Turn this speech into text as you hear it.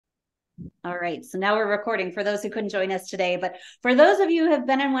All right, so now we're recording for those who couldn't join us today. But for those of you who have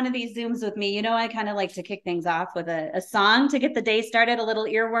been in one of these Zooms with me, you know I kind of like to kick things off with a song to get the day started, a little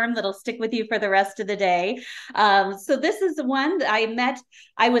earworm that'll stick with you for the rest of the day. So this is one that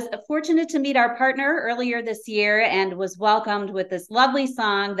I was fortunate to meet our partner earlier this year and was welcomed with this lovely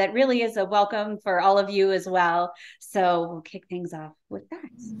song that really is a welcome for all of you as well. So we'll kick things off with that.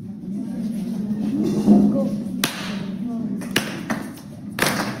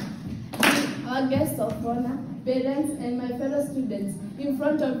 Our guests of honor, parents, and my fellow students, in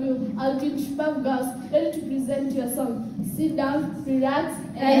front of you, I'll teach Shupavu girls ready to present your song. Sit down, relax,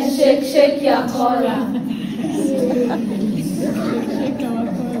 and shake your kora.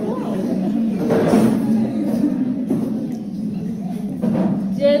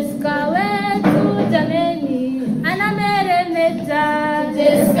 Jessica wetu jameni, anameremeta.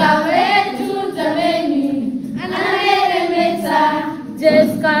 Jessica wetu jameni, anameremeta.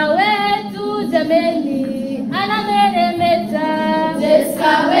 Jessica wetu jameni, anameremeta.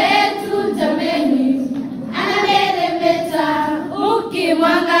 Jessica wetu jameni, anameremeta.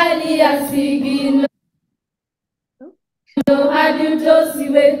 Ukimwangalia sigino hadi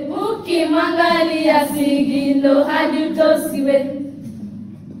utosiwe. Ukimwangalia sigino hadi utosiwe.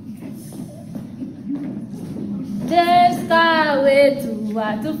 Jessica wetu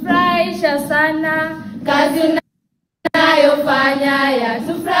watufurahisha sana, kazi unayofanya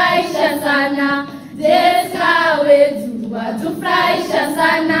yatufurahisha sana. Jessica wetu watufurahisha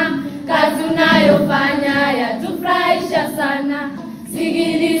sana, kazi unayofanya yatufurahisha sana.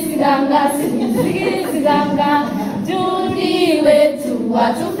 Sigiri siganga, sigiri siganga. Judy wetu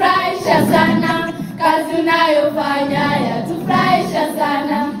watufurahisha sana, kazi unayofanya yatufurahisha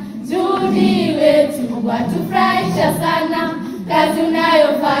sana. Judy wetu watufurahisha sana, kazi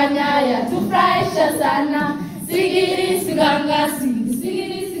unayofanya yatufurahisha sana. Sigiri siganga,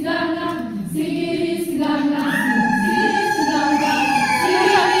 sigiri siganga, sigiri siganga, sigiri siganga,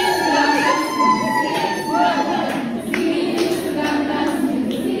 sigiri siganga, sigiri siganga,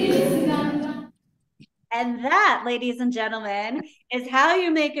 sigiri siganga. And that, ladies and gentlemen, is how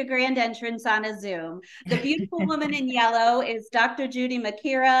you make a grand entrance on a Zoom. The beautiful woman in yellow is Dr. Judy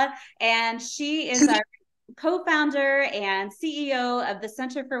Makira, and she is our co-founder and CEO of the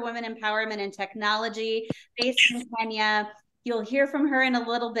Center for Women Empowerment and Technology based in Kenya. You'll hear from her in a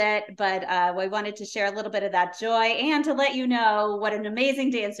little bit, but we wanted to share a little bit of that joy and to let you know what an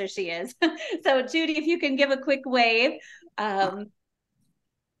amazing dancer she is. So Judy, if you can give a quick wave.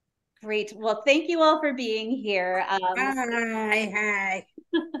 Great. Well, thank you all for being here. Hi.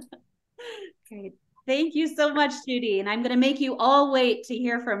 Great. Thank you so much, Judy. And I'm going to make you all wait to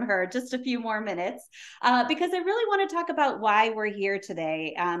hear from her just a few more minutes because I really want to talk about why we're here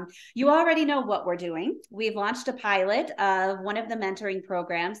today. You already know what we're doing. We've launched a pilot of one of the mentoring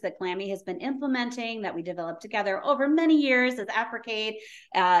programs that GLAMI has been implementing that we developed together over many years as Africade,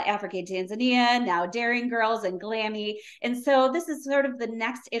 Africade Tanzania, now Daring Girls and GLAMI. And so this is sort of the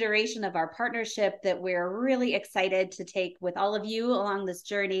next iteration of our partnership that we're really excited to take with all of you along this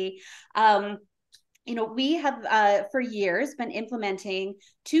journey. You know, we have for years been implementing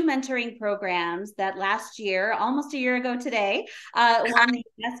 2 mentoring programs that last year, almost a year ago today, won the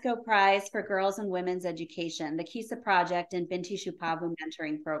UNESCO Prize for Girls and Women's Education, the KISA Project and Binti Shupavu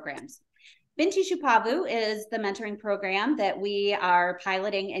mentoring programs. Binti Shupavu is the mentoring program that we are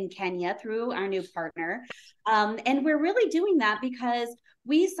piloting in Kenya through our new partner. And we're really doing that because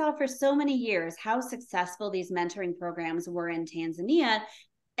we saw for so many years how successful these mentoring programs were in Tanzania.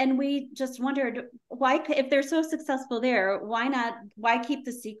 And we just wondered why, if they're so successful there, why keep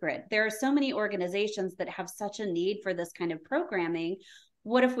the secret? There are so many organizations that have such a need for this kind of programming.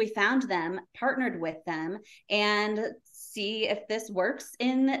 What if we found them, partnered with them, and see if this works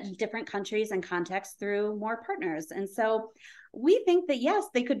in different countries and contexts through more partners? And so we think that yes,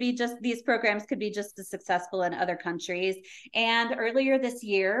 these programs could be just as successful in other countries. And earlier this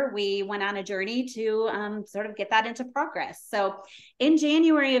year, we went on a journey to sort of get that into progress. So in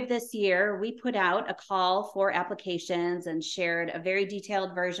January of this year, we put out a call for applications and shared a very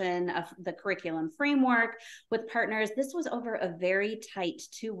detailed version of the curriculum framework with partners. This was over a very tight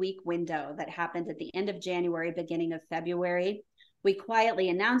 2-week window that happened at the end of January, beginning of February. We quietly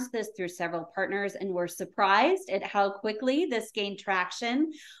announced this through several partners and were surprised at how quickly this gained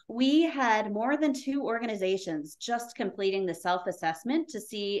traction. We had more than 2 organizations just completing the self-assessment to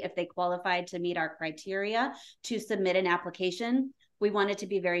see if they qualified to meet our criteria to submit an application. We wanted to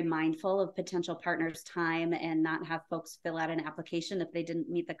be very mindful of potential partners' time and not have folks fill out an application if they didn't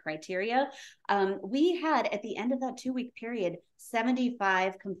meet the criteria. We had, at the end of that 2-week period,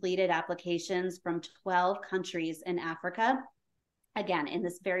 75 completed applications from 12 countries in Africa. again, in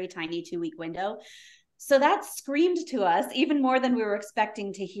this very tiny 2-week window. So that screamed to us, even more than we were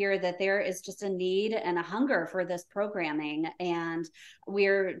expecting to hear, that there is just a need and a hunger for this programming. And we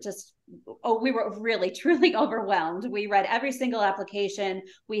were really, truly overwhelmed. We read every single application.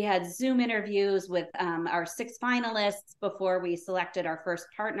 We had Zoom interviews with our 6 finalists before we selected our first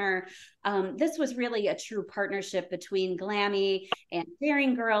partner. This was really a true partnership between GLAMI and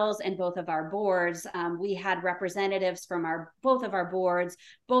Daring Girls and both of our boards. We had representatives from both of our boards,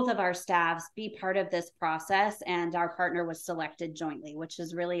 both of our staffs be part of this process, and our partner was selected jointly, which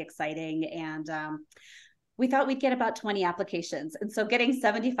is really exciting. And we thought we'd get about 20 applications, and so getting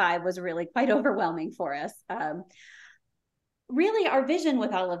 75 was really quite overwhelming for us. Really, our vision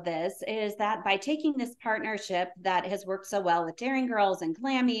with all of this is that by taking this partnership that has worked so well with Daring Girls and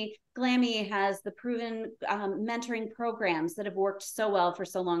GLAMI has the proven mentoring programs that have worked so well for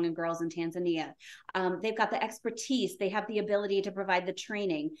so long in girls in Tanzania. They've got the expertise. They have the ability to provide the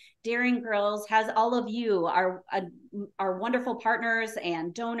training. Daring Girls has all of you, our wonderful partners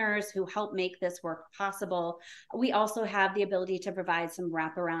and donors who help make this work possible. We also have the ability to provide some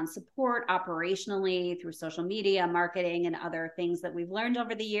wraparound support operationally through social media, marketing, and other things that we've learned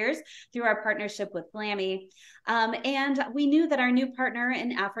over the years through our partnership with GLAMI. And we knew that our new partner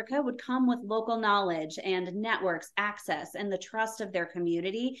in Africa would come with local knowledge and networks, access, and the trust of their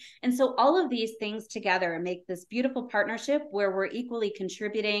community. And so all of these things together make this beautiful partnership where we're equally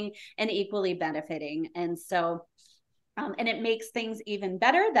contributing and equally benefiting. And so and it makes things even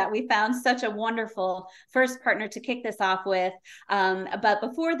better that we found such a wonderful first partner to kick this off with. But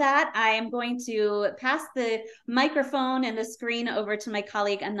before that, I am going to pass the microphone and the screen over to my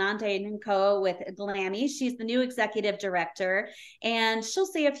colleague Anande Nko with GLAMI. She's the new executive director, and she'll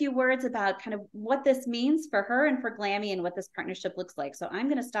say a few words about kind of what this means for her and for GLAMI and what this partnership looks like. So I'm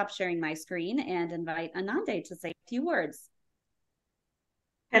going to stop sharing my screen and invite Anande to say a few words.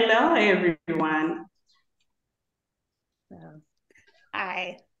 Hello, everyone.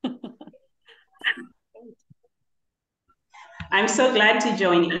 Hi. I'm so glad to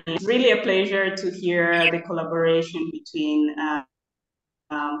join. It's really a pleasure to hear the collaboration between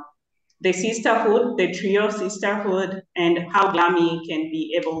the sisterhood, the trio sisterhood, and how GLAMI can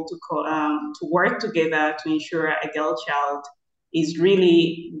be able to work together to ensure a girl child is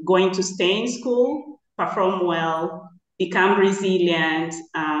really going to stay in school, perform well, become resilient,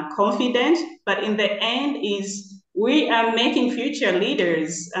 confident, but in the end we are making future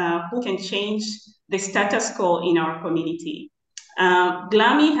leaders who can change the status quo in our community.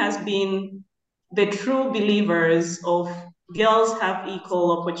 GLAMI has been the true believers of girls have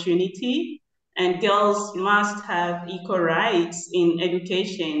equal opportunity and girls must have equal rights in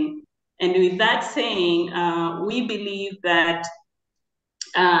education. And with that saying, we believe that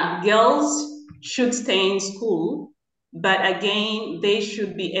girls should stay in school, but again, they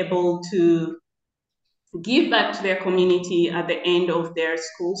should be able to give back to their community at the end of their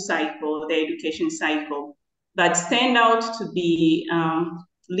school cycle, their education cycle, but stand out to be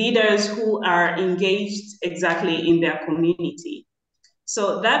leaders who are engaged exactly in their community.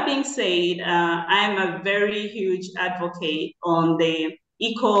 So that being said, I'm a very huge advocate on the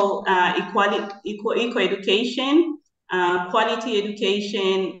equal education, quality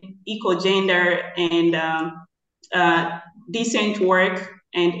education, equal gender, and decent work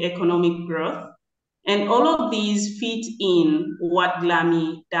and economic growth. And all of these fit in what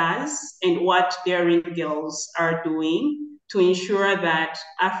GLAMI does and what Daring Girls are doing to ensure that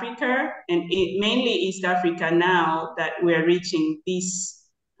Africa, and mainly East Africa now that we're reaching this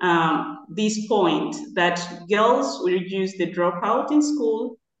point, that girls will reduce the dropout in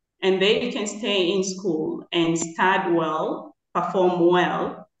school and they can stay in school and study well, perform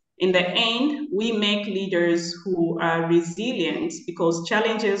well. In the end, we make leaders who are resilient because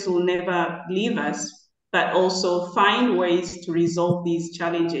challenges will never leave us, but also find ways to resolve these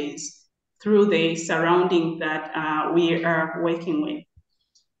challenges through the surrounding that we are working with.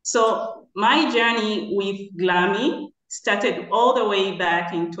 So my journey with GLAMI started all the way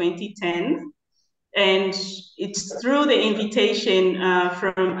back in 2010. And it's through the invitation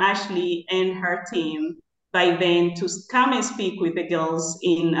from Ashley and her team by then to come and speak with the girls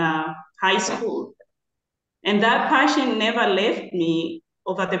in high school. And that passion never left me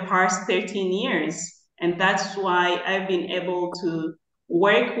over the past 13 years. And that's why I've been able to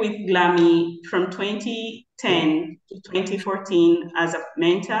work with GLAMI from 2010 to 2014 as a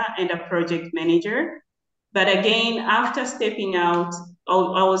mentor and a project manager. But again, after stepping out,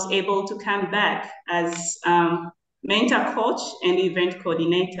 I was able to come back as mentor coach and event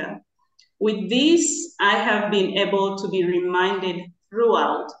coordinator. With this, I have been able to be reminded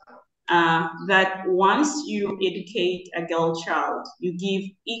throughout that once you educate a girl child, you give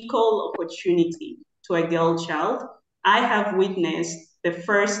equal opportunity to a girl child. I have witnessed the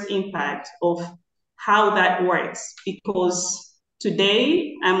first impact of how that works, because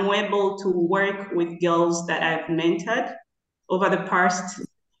today I'm able to work with girls that I've mentored over the past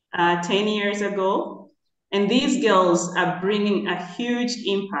 10 years ago. And these girls are bringing a huge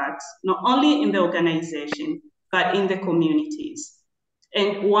impact, not only in the organization, but in the communities.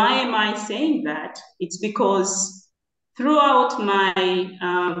 And why am I saying that? It's because throughout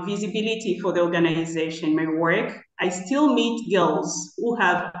my visibility for the organization, my work, I still meet girls who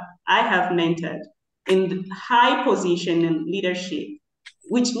I have mentored in high position in leadership,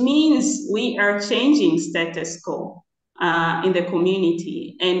 which means we are changing status quo in the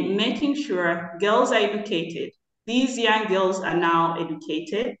community and making sure girls are educated. These young girls are now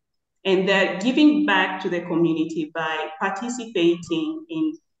educated, and they're giving back to the community by participating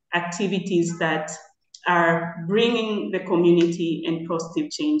in activities that are bringing the community and positive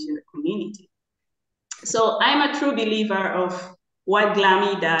change in the community. So I'm a true believer of what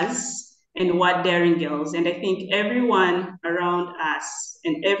GLAMI does and what Daring Girls. And I think everyone around us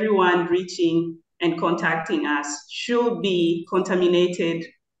and everyone reaching and contacting us should be contaminated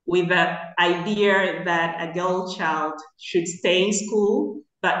with the idea that a girl child should stay in school,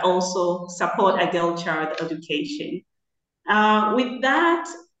 but also support a girl child education. With that,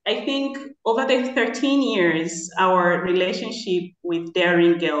 I think over the 13 years, our relationship with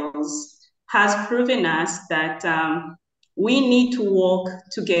Daring Girls has proven us that we need to work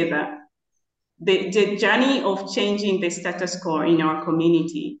together. The journey of changing the status quo in our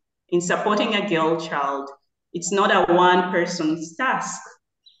community, in supporting a girl child, it's not a one-person's task.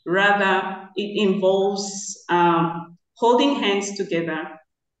 Rather, it involves holding hands together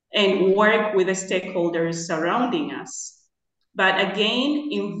and work with the stakeholders surrounding us. But again,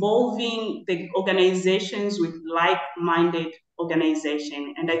 involving the organizations with like-minded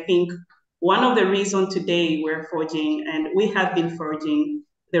organization. And I think one of the reasons today we're forging, and we have been forging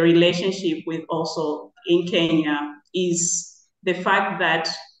the relationship with also in Kenya, is the fact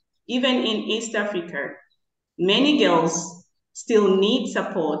that even in East Africa, many girls still need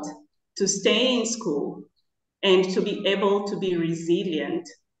support to stay in school and to be able to be resilient,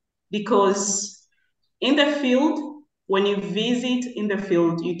 because in the field, when you visit in the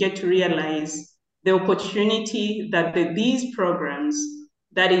field, you get to realize the opportunity that these programs,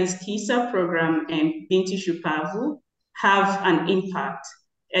 that is TISA program and Binti Shupavu, have an impact,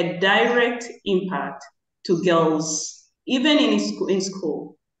 a direct impact to girls, even in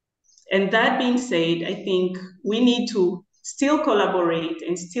school. And that being said, I think we need to still collaborate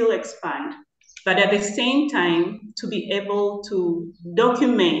and still expand, but at the same time, to be able to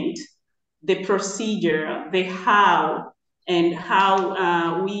document the procedure, the how, and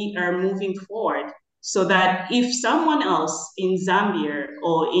how we are moving forward, so that if someone else in Zambia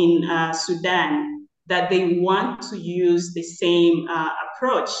or in Sudan, that they want to use the same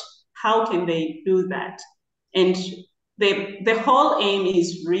approach, how can they do that? And the whole aim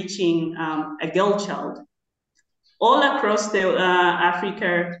is reaching a girl child all across the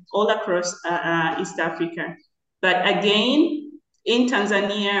Africa, all across East Africa. But again, in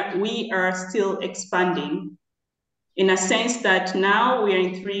Tanzania, we are still expanding in a sense that now we are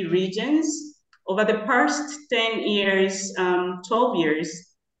in 3 regions. Over the past 10 years, 12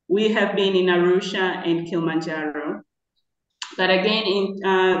 years, we have been in Arusha and Kilimanjaro. But again,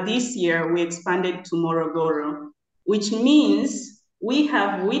 in this year, we expanded to Morogoro, which means we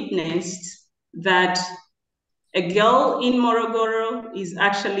have witnessed that a girl in Morogoro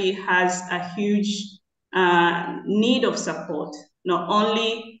actually has a huge need of support, not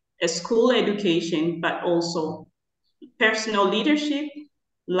only a school education, but also personal leadership,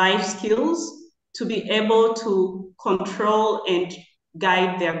 life skills, to be able to control and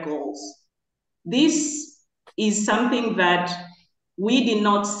guide their goals. This is something that we did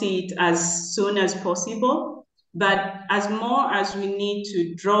not see it as soon as possible, but as more as we need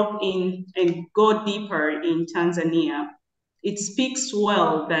to drop in and go deeper in Tanzania, it speaks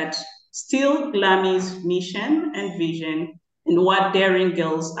well that still GLAMI's mission and vision and what Daring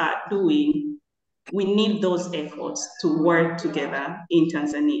Girls are doing, we need those efforts to work together in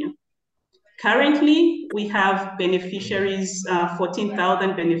Tanzania. Currently, we have beneficiaries,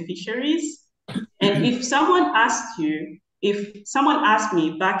 14,000 beneficiaries. And if someone asked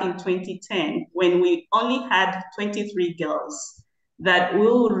me back in 2010, when we only had 23 girls, that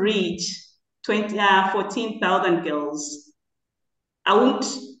will reach 14,000 girls, I won't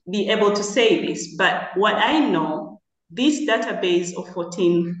be able to say this, but what I know, this database of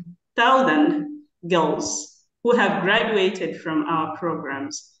 14,000 girls who have graduated from our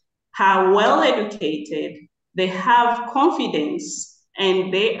programs, are well educated, they have confidence,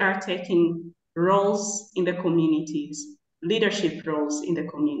 and they are taking roles in the communities, leadership roles in the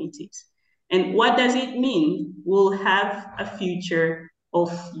communities. And what does it mean? We'll have a future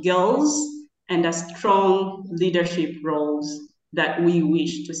of girls and a strong leadership roles that we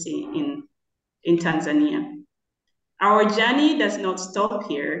wish to see in Tanzania. Our journey does not stop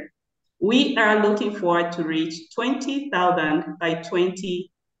here. We are looking forward to reach 20,000 by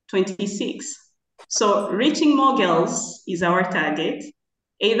 2026. So reaching more girls is our target,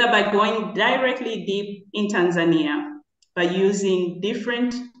 either by going directly deep in Tanzania, by using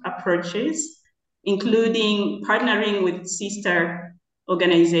different approaches, including partnering with sister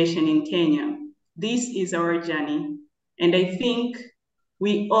organization in Kenya. This is our journey. And I think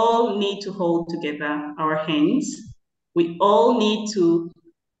we all need to hold together our hands. We all need to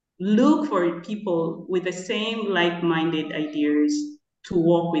look for people with the same like-minded ideas to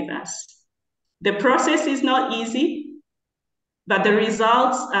work with us. The process is not easy, but the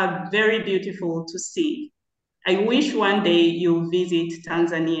results are very beautiful to see. I wish one day you'll visit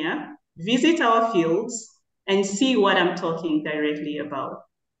Tanzania, visit our fields, and see what I'm talking directly about.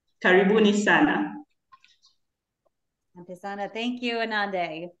 Karibuni sana. Asante sana. Thank you,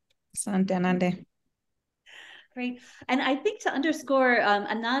 Anande. Asante, Anande. Great. And I think to underscore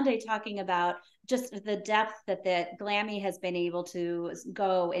Anande talking about just the depth that the GLAMI has been able to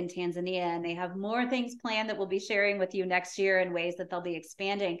go in Tanzania, and they have more things planned that we'll be sharing with you next year in ways that they'll be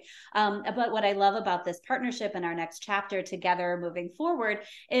expanding. But what I love about this partnership and our next chapter together moving forward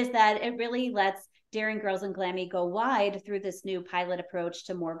is that it really lets Daring Girls and GLAMI go wide through this new pilot approach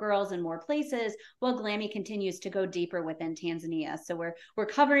to more girls and more places, while GLAMI continues to go deeper within Tanzania. So we're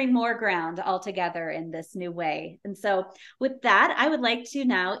covering more ground altogether in this new way. And so with that, I would like to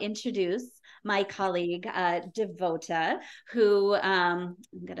now introduce my colleague, Devota, who I'm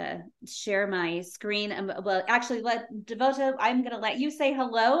going to share my screen. Well, actually, Devota, I'm going to let you say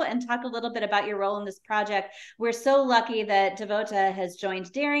hello and talk a little bit about your role in this project. We're so lucky that Devota has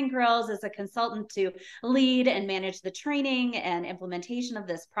joined Daring Girls as a consultant to lead and manage the training and implementation of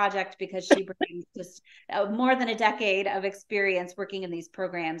this project, because she brings just more than a decade of experience working in these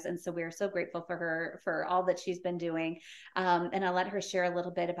programs. And so we're so grateful for her for all that she's been doing. And I'll let her share a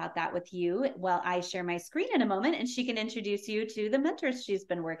little bit about that with you while I share my screen in a moment, and she can introduce you to the mentors she's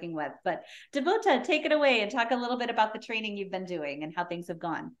been working with. But Devota, take it away and talk a little bit about the training you've been doing and how things have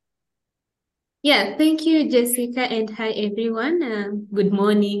gone. Yeah, thank you, Jessica, and hi, everyone. Good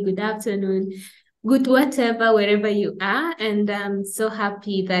morning, good afternoon, good whatever, wherever you are, and I'm so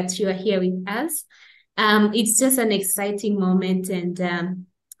happy that you are here with us. It's just an exciting moment, and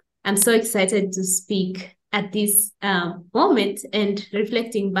I'm so excited to speak at this moment and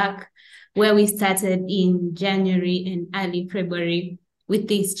reflecting back where we started in January and early February with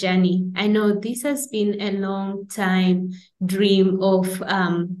this journey. I know this has been a long time dream of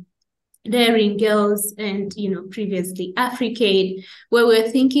Daring Girls and, previously Africade, where we're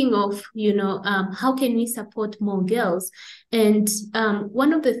thinking of, how can we support more girls? And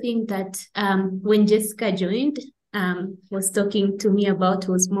one of the things that when Jessica joined, was talking to me about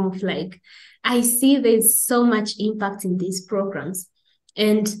was more of like, I see there's so much impact in these programs.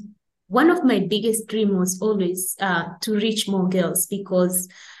 And one of my biggest dreams was always to reach more girls, because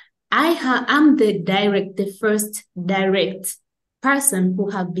I'm the first direct person who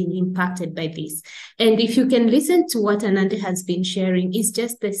have been impacted by this. And if you can listen to what Anande has been sharing, it's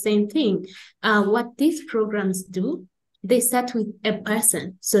just the same thing. What these programs do, they start with a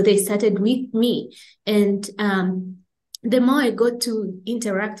person. So they started with me. And the more I got to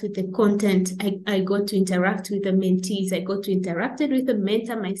interact with the content, I got to interact with the mentees, I got to interact with the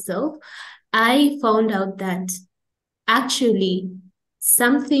mentor myself, I found out that actually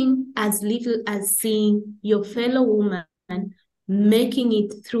something as little as seeing your fellow woman making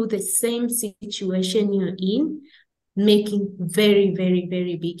it through the same situation you're in, making very, very,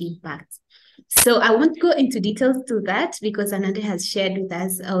 very big impact. So I won't go into details to that, because Anande has shared with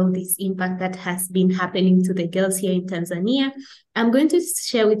us all this impact that has been happening to the girls here in Tanzania. I'm going to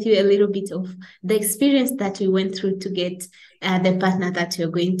share with you a little bit of the experience that we went through to get the partner that we're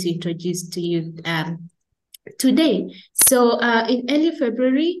going to introduce to you today. So in early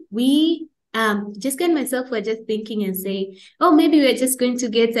February, we Jessica and myself were just thinking and saying, oh, maybe we're just going to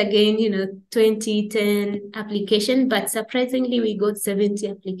get again, 10 application, but surprisingly, we got 70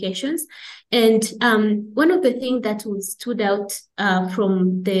 applications. And one of the things that stood out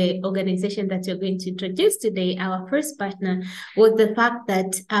from the organization that you're going to introduce today, our first partner, was the fact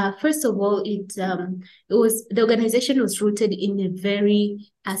that, first of all, the organization was rooted in a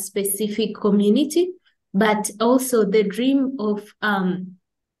very specific community, but also the dream of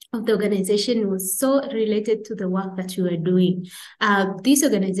of the organization was so related to the work that you were doing. This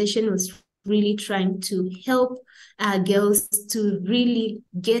organization was really trying to help girls to really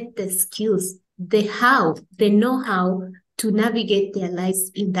get the skills, the know-how to navigate their lives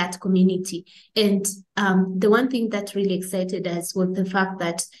in that community. And the one thing that really excited us was the fact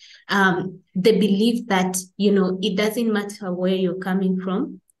that the belief that, it doesn't matter where you're coming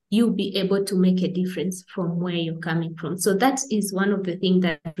from, you'll be able to make a difference from where you're coming from. So that is one of the things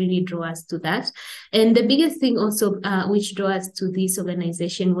that really drew us to that. And the biggest thing also which drew us to this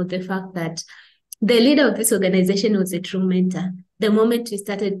organization was the fact that the leader of this organization was a true mentor. The moment we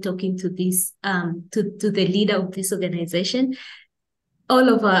started talking to this, to the leader of this organization, all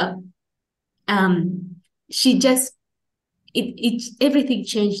of our, she just, everything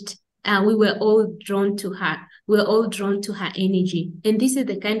changed. We were all drawn to her. We were all drawn to her energy. And this is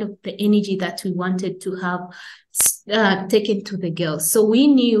the kind of the energy that we wanted to have taken to the girls. So we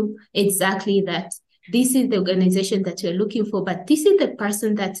knew exactly that this is the organization that we're looking for, but this is the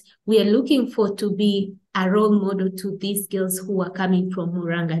person that we are looking for to be a role model to these girls who are coming from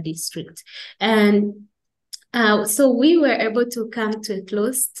Murang'a district. And so we were able to come to a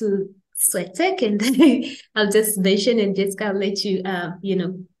close to CWE-TECH, and I'll just mention, and Jessica, I'll let you,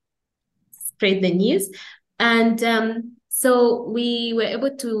 spread the news. And so we were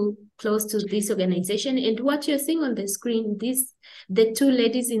able to close to this organization. And what you're seeing on the screen, the two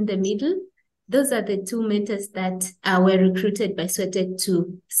ladies in the middle, those are the two mentors that were recruited by CWE-TECH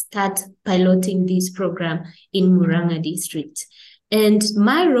to start piloting this program in Murang'a district. And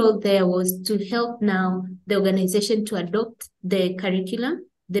my role there was to help now the organization to adopt the curriculum,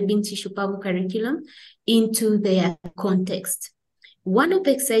 the Binti Shupavu curriculum, into their context. One of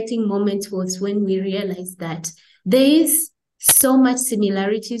the exciting moments was when we realized that there is so much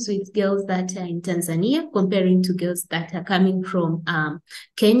similarities with girls that are in Tanzania comparing to girls that are coming from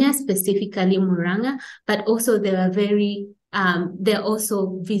Kenya, specifically Murang'a, but also there are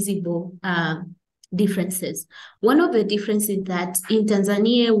also visible differences. One of the differences that in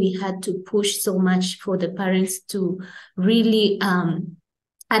Tanzania, we had to push so much for the parents to really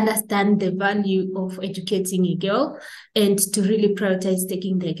understand the value of educating a girl and to really prioritize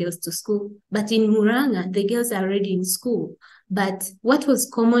taking their girls to school. But in Murang'a, the girls are already in school. But what was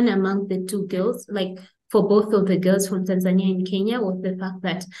common among the two girls, like for both of the girls from Tanzania and Kenya, was the fact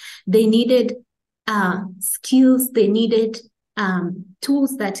that they needed skills, they needed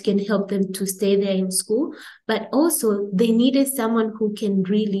tools that can help them to stay there in school, but also they needed someone who can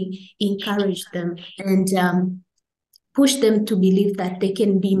really encourage them and push them to believe that they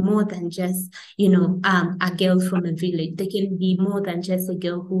can be more than just, a girl from a village. They can be more than just a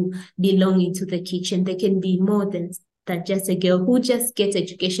girl who belongs into the kitchen. They can be more than just a girl who just gets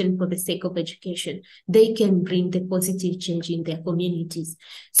education for the sake of education. They can bring the positive change in their communities.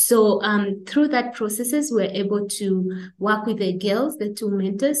 So through that processes, we're able to work with the girls, the two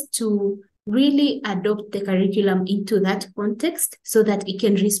mentors, to really adopt the curriculum into that context so that it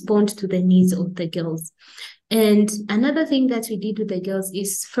can respond to the needs of the girls. And another thing that we did with the girls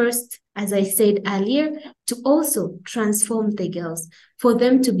is first, as I said earlier, to also transform the girls, for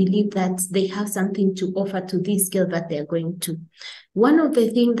them to believe that they have something to offer to these girls that they're going to. One of the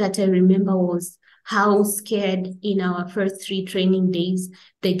things that I remember was how scared in our first 3 training days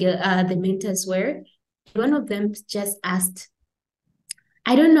the mentors were. One of them just asked,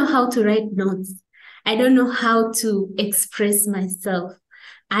 I don't know how to write notes. I don't know how to express myself.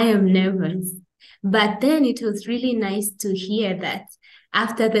 I am nervous. But then it was really nice to hear that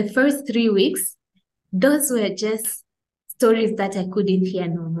after the first 3 weeks, those were just stories that I couldn't hear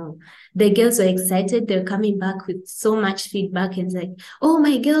no more. The girls were excited. They were coming back with so much feedback and like, oh,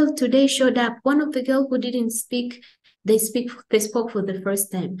 my girl today showed up. One of the girls who didn't speak, they spoke for the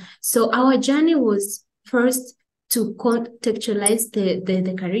first time. So our journey was first to contextualize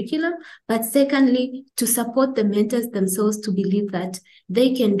the curriculum, but secondly, to support the mentors themselves to believe that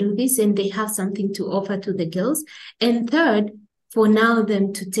they can do this and they have something to offer to the girls. And third, for now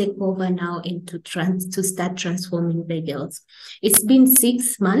them to take over now and to start transforming the girls. It's been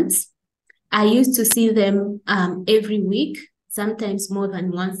 6 months. I used to see them every week, sometimes more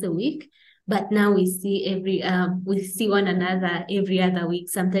than once a week. But now we see one another every other week.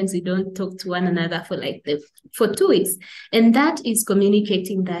 Sometimes we don't talk to one another for 2 weeks. And that is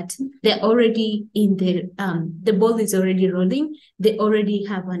communicating that they're already in the ball is already rolling. They already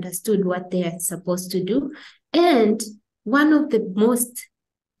have understood what they are supposed to do. And one of the most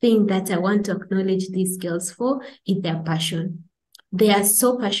thing that I want to acknowledge these girls for is their passion. They are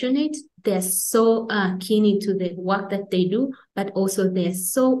so passionate. They're so keen into the work that they do, but also they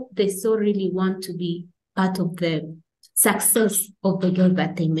so really want to be part of the success of the girl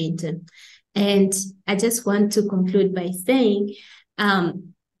that they mentor. And I just want to conclude by saying,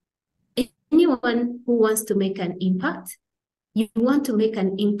 anyone who wants to make an impact, you want to make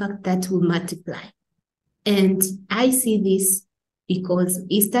an impact that will multiply. And I see this because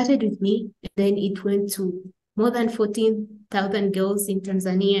it started with me, and then it went to more than 14,000 girls in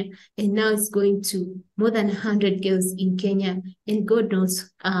Tanzania, and now it's going to more than 100 girls in Kenya. And God knows,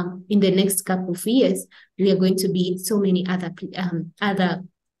 in the next couple of years, we are going to be in so many other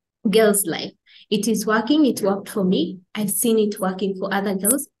girls' life. It is working. It worked for me. I've seen it working for other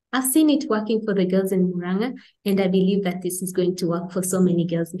girls. I've seen it working for the girls in Muranga, and I believe that this is going to work for so many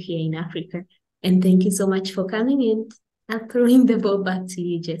girls here in Africa. And thank you so much for coming in. I'm throwing the ball back to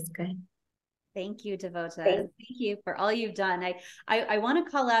you, Jessica. Thank you, Devota. Thank you for all you've done. I want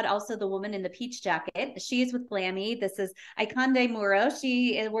to call out also the woman in the peach jacket. She's with GLAMI. This is Ikande Muro.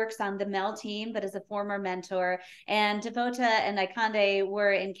 She works on the MEL team, but is a former mentor. And Devota and Ikande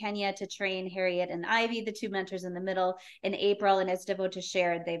were in Kenya to train Harriet and Ivy, the two mentors in the middle, in April. And as Devota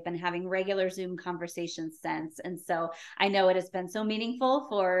shared, they've been having regular Zoom conversations since. And so I know it has been so meaningful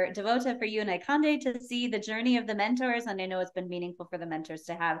for Devota, for you and Ikande to see the journey of the mentors. And I know it's been meaningful for the mentors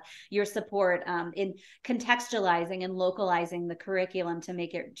to have your support in contextualizing and localizing the curriculum to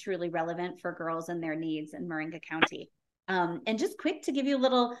make it truly relevant for girls and their needs in Muranga County. And just quick to give you a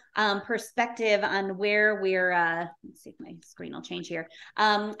little perspective on where we're, let's see if my screen will change here.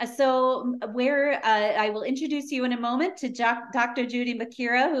 So where I will introduce you in a moment to Dr. Judy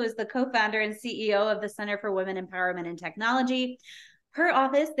Makira, who is the co-founder and CEO of the Center for Women Empowerment and Technology. Her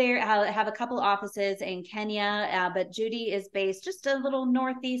office, they have a couple offices in Kenya, but Judy is based just a little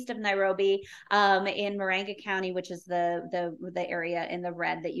northeast of Nairobi, in Muranga County, which is the area in the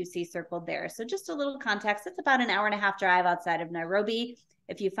red that you see circled there. So just a little context, it's about an hour-and-a-half drive outside of Nairobi.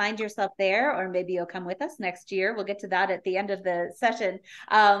 If you find yourself there, or maybe you'll come with us next year, we'll get to that at the end of the session.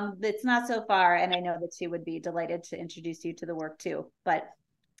 It's not so far, and I know that she would be delighted to introduce you to the work too. But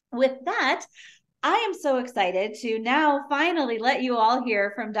with that, I am so excited to now finally let you all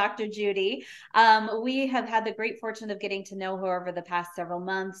hear from Dr. Judy. We have had the great fortune of getting to know her over the past several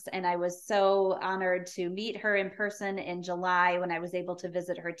months, and I was so honored to meet her in person in July when I was able to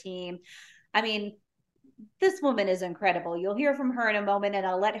visit her team. I mean, this woman is incredible. You'll hear from her in a moment, and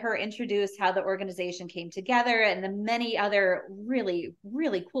I'll let her introduce how the organization came together and the many other really,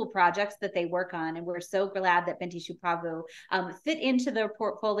 really cool projects that they work on. And we're so glad that Binti Shupavu fit into their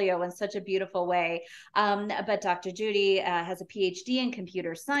portfolio in such a beautiful way. But Dr. Judy has a PhD in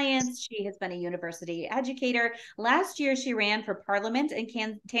computer science. She has been a university educator. Last year, she ran for parliament in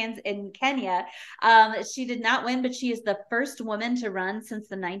Kenya. She did not win, but she is the first woman to run since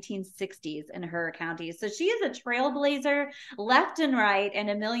the 1960s in her county. So she is a trailblazer left and right in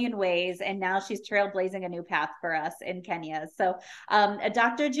a million ways. And now she's trailblazing a new path for us in Kenya. So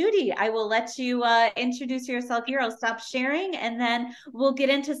Dr. Judy, I will let you introduce yourself here. I'll stop sharing, and then we'll get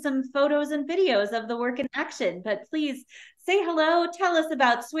into some photos and videos of the work in action. But please say hello, tell us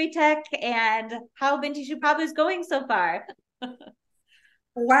about CWE-TECH and how Binti Shupavu is going so far.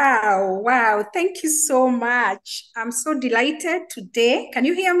 Wow. Thank you so much. I'm so delighted today. Can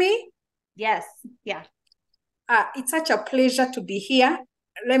you hear me? Yes. Yeah. It's such a pleasure to be here.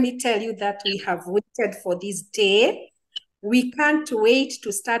 Let me tell you that we have waited for this day. We can't wait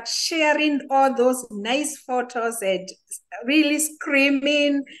to start sharing all those nice photos and really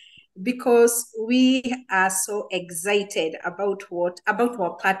screaming, because we are so excited about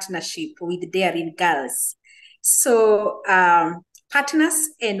our partnership with Daring Girls. So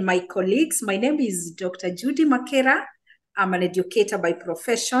partners and my colleagues, my name is Dr. Judy Makira. I'm an educator by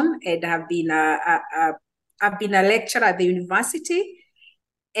profession, and I've been a lecturer at the university.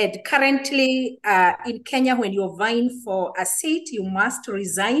 And currently in Kenya, when you're vying for a seat, you must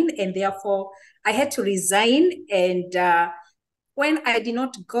resign. And therefore, I had to resign. And when I did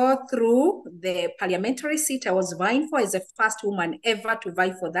not go through the parliamentary seat I was vying for, as the first woman ever to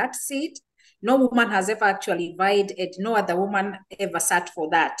vie for that seat, no woman has ever actually vied, and no other woman ever sat for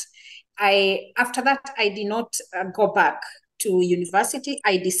that. After that, I did not go back to university.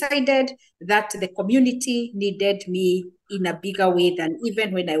 I decided that the community needed me in a bigger way than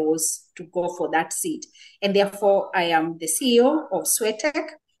even when I was to go for that seat. And therefore, I am the CEO of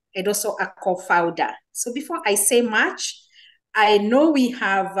CWE-TECH and also a co-founder. So before I say much, I know we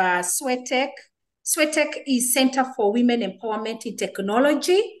have CWE-TECH. CWE-TECH is Center for Women Empowerment in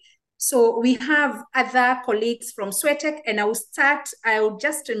Technology. So we have other colleagues from CWE-TECH, and I'll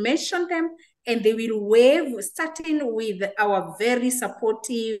just mention them, and they will wave, starting with our very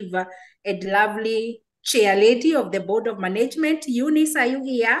supportive and lovely chair lady of the board of management. Eunice, are you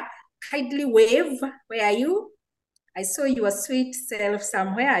here? Kindly wave. Where are you? I saw your sweet self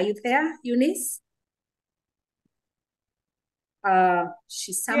somewhere. Are you there, Eunice?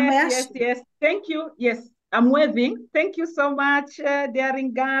 She's somewhere. Yes. Thank you. Yes, I'm waving. Thank you so much,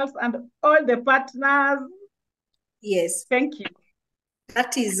 daring girls and all the partners. Yes. Thank you.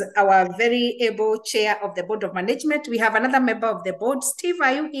 That is our very able chair of the board of management. We have another member of the board. Steve,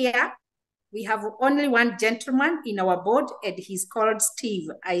 are you here? We have only one gentleman in our board, and he's called Steve.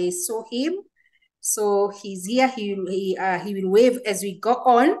 I saw him. So he's here. He will wave as we go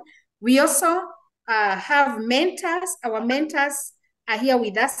on. We also have mentors. Our mentors are here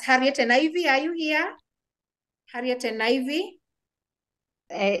with us. Harriet and Ivy, are you here? Harriet and Ivy?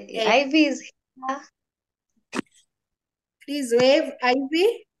 Ivy is here. Please wave,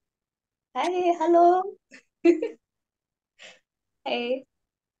 Ivy. Hi, hello. Hey.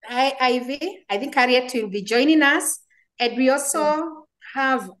 Hi, Ivy. I think Harriet will be joining us. And we also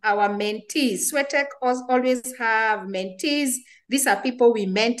have our mentees. CWE-TECH always have mentees. These are people we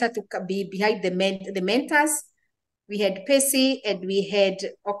mentor to be behind the mentors. We had Pacey and we had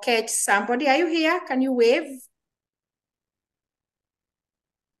Okech. Somebody, are you here? Can you wave?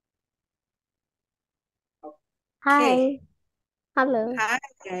 Okay. Hi. Hello.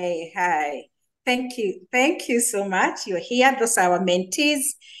 Hi. Thank you so much. You're here. Those are our mentees.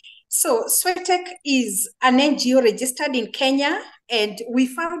 So CWE-TECH is an NGO registered in Kenya, and we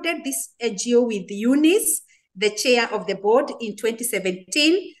founded this NGO with Eunice, the chair of the board, in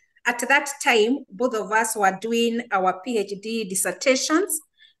 2017. At that time, both of us were doing our PhD dissertations,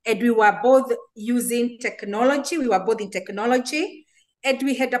 and we were both using technology. We were both in technology, and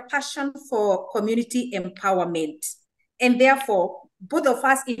we had a passion for community empowerment. And therefore, both of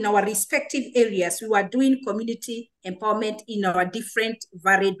us in our respective areas, we were doing community empowerment in our different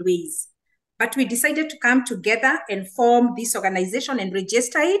varied ways. But we decided to come together and form this organization and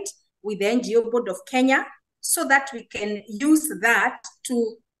register it with the NGO Board of Kenya so that we can use that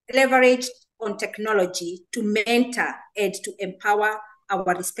to leverage on technology to mentor and to empower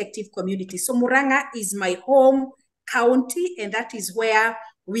our respective communities. So Murang'a is my home county, and that is where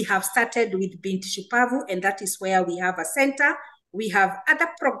we have started with Binti Shupavu, and that is where we have a center. We have other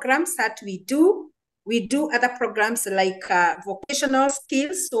programs that we do. We do other programs like vocational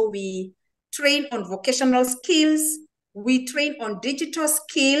skills. So we train on vocational skills. We train on digital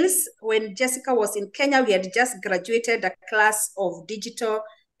skills. When Jessica was in Kenya, we had just graduated a class of digital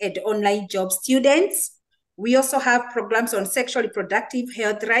and online job students. We also have programs on sexual reproductive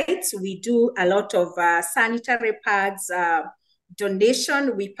health rights. We do a lot of sanitary pads,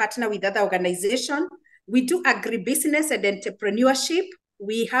 donation. We partner with other organizations. We do agribusiness and entrepreneurship.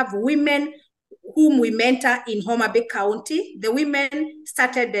 We have women whom we mentor in Homa Bay County. The women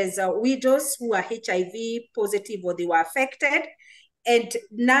started as widows who are HIV positive or they were affected. And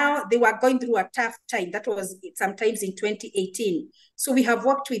now they were going through a tough time. That was sometimes in 2018. So we have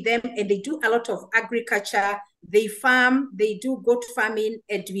worked with them, and they do a lot of agriculture. They farm, they do goat farming,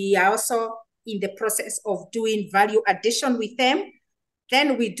 and we are also in the process of doing value addition with them.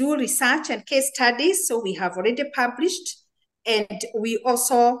 Then we do research and case studies. So we have already published, and we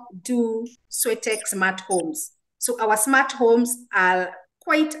also do CWE-TECH smart homes. So our smart homes are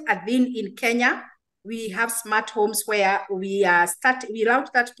quite a thing in Kenya. We have smart homes where we launched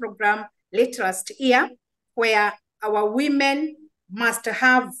that program late last year, where our women must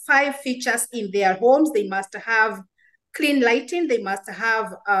have 5 features in their homes. They must have clean lighting. They must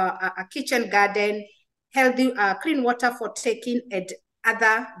have a kitchen garden, healthy, clean water for taking, and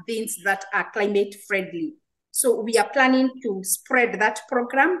other things that are climate friendly. So we are planning to spread that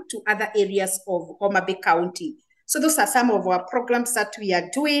program to other areas of Homa Bay County. So those are some of our programs that we are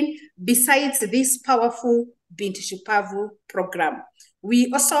doing besides this powerful Binti Shupavu program. We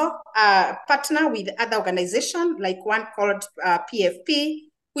also partner with other organizations, like one called PFP,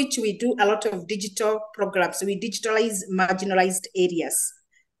 which we do a lot of digital programs. We digitalize marginalized areas.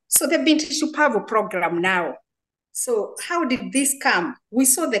 So the Binti Shupavu program now. So how did this come? We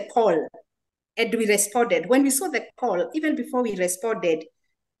saw the call and we responded. When we saw the call, even before we responded,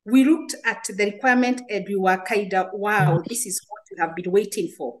 we looked at the requirement and we were kind of, wow, this is what we have been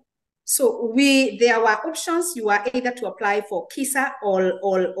waiting for. So there were options. You were either to apply for KISA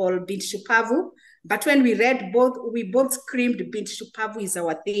or Binti Shupavu. But when we read both, we both screamed Binti Shupavu is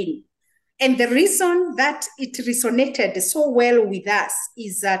our thing. And the reason that it resonated so well with us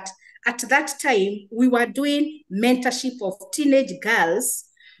is that at that time, we were doing mentorship of teenage girls,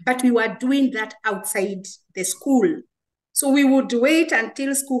 but we were doing that outside the school. So we would wait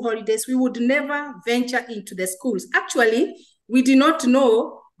until school holidays. We would never venture into the schools. Actually, we did not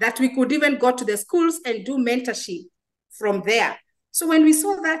know that we could even go to the schools and do mentorship from there. So when we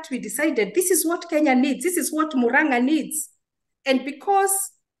saw that, we decided this is what Kenya needs. This is what Murang'a needs. And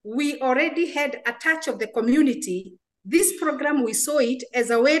because we already had a touch of the community, this program, we saw it as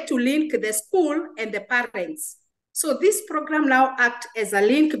a way to link the school and the parents. So this program now acts as a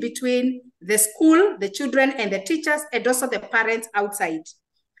link between the school, the children, and the teachers, and also the parents outside.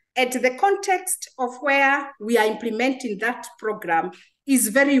 And the context of where we are implementing that program is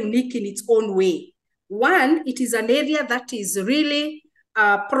very unique in its own way. One, it is an area that is really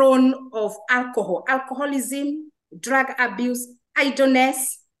prone of alcoholism, drug abuse,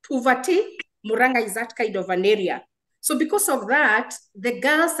 idleness, poverty. Murang'a is that kind of an area. So because of that, the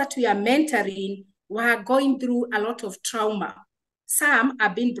girls that we are mentoring were going through a lot of trauma. Some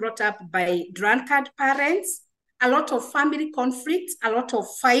are being brought up by drunkard parents, a lot of family conflicts, a lot of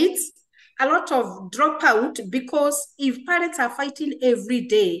fights, a lot of dropout, because if parents are fighting every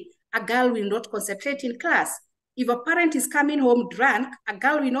day, a girl will not concentrate in class. If a parent is coming home drunk, a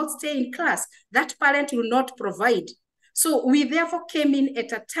girl will not stay in class. That parent will not provide. So we therefore came in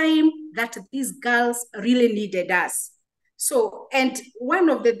at a time that these girls really needed us. So, and one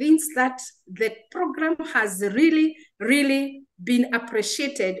of the things that the program has really, really been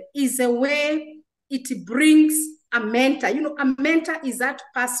appreciated is the way it brings a mentor. You know, a mentor is that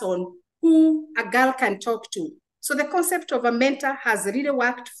person who a girl can talk to. So the concept of a mentor has really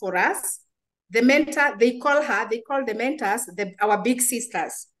worked for us. The mentor, they call the mentors, our big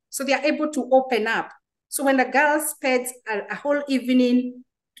sisters. So they are able to open up. So when the girl spends a whole evening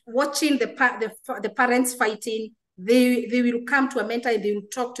watching the parents fighting, they will come to a mentor and they will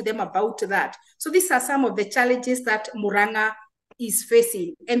talk to them about that. So these are some of the challenges that Murang'a is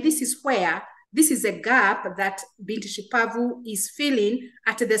facing. And this is where, this is a gap that Binti Shupavu is feeling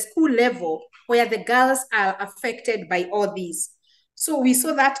at the school level, where the girls are affected by all these. So we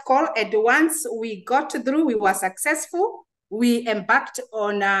saw that call, and once we got through, we were successful. We embarked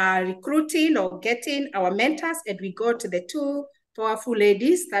on recruiting or getting our mentors, and we got the two powerful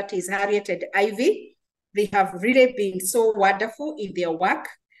ladies, that is Harriet and Ivy. They have really been so wonderful in their work.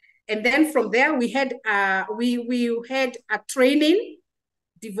 And then from there, we had we had a training.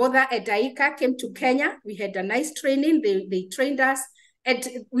 Divodha and Daika came to Kenya. We had a nice training. They trained us. And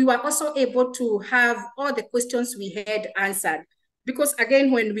we were also able to have all the questions we had answered. Because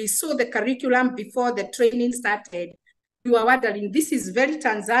again, when we saw the curriculum before the training started, we were wondering, this is very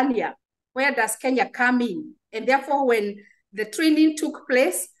Tanzania. Where does Kenya come in? And therefore, when the training took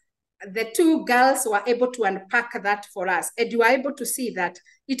place, the two girls were able to unpack that for us. And you were able to see that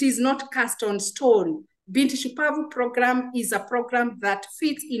it is not cast on stone. Binti Shupavu program is a program that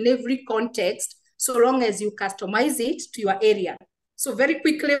fits in every context, so long as you customize it to your area. So very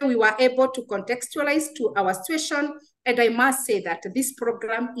quickly, we were able to contextualize to our situation. And I must say that this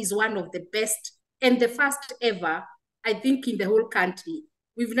program is one of the best and the first ever, I think, in the whole country.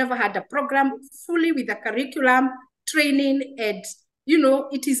 We've never had a program fully with a curriculum, training, and you know,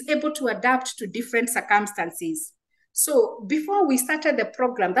 it is able to adapt to different circumstances. So before we started the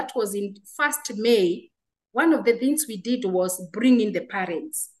program, that was in 1st May, one of the things we did was bring in the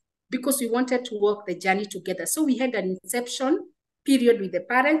parents, because we wanted to walk the journey together. So we had an inception period with the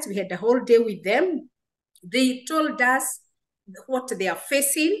parents. We had a whole day with them. They told us what they are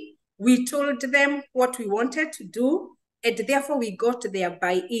facing. We told them what we wanted to do, and therefore we got their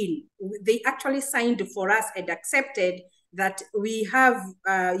buy-in. They actually signed for us and accepted that we have,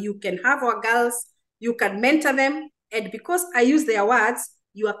 you can have our girls, you can mentor them, and because I use their words,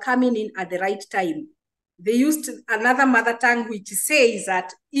 you are coming in at the right time. They used another mother tongue which says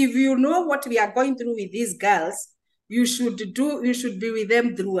that if you know what we are going through with these girls, you should be with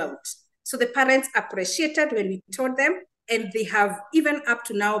them throughout. So the parents appreciated when we told them, and they have even up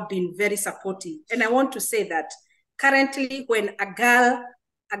to now been very supportive. And I want to say that currently when a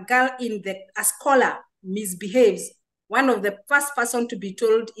scholar misbehaves, one of the first person to be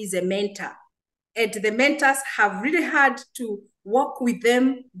told is a mentor. And the mentors have really had to work with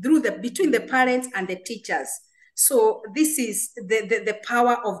them through between the parents and the teachers. So this is the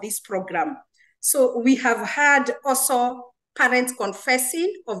power of this program. So we have had also parents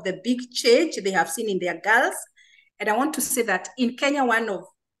confessing of the big change they have seen in their girls. And I want to say that in Kenya,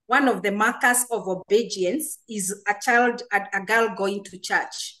 one of the markers of obedience is a girl going to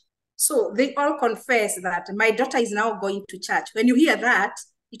church. So they all confess that my daughter is now going to church. When you hear that,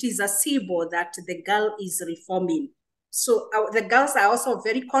 it is a symbol that the girl is reforming. So the girls are also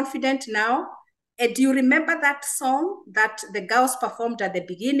very confident now. And do you remember that song that the girls performed at the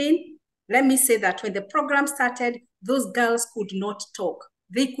beginning? Let me say that when the program started, those girls could not talk.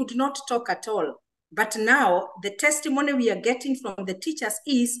 They could not talk at all. But now the testimony we are getting from the teachers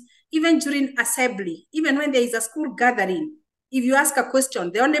is, even during assembly, even when there is a school gathering, if you ask a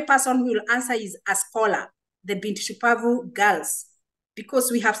question, the only person who will answer is a scholar, the Binti Shupavu girls,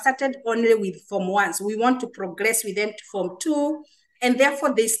 because we have started only with Form 1. So we want to progress with them to Form 2, and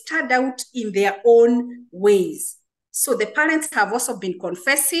therefore they start out in their own ways. So the parents have also been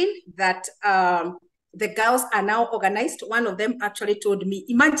confessing that the girls are now organized. One of them actually told me,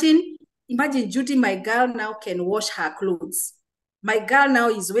 imagine Judy, my girl now can wash her clothes. My girl now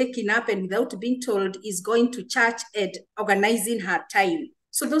is waking up and without being told is going to church and organizing her time.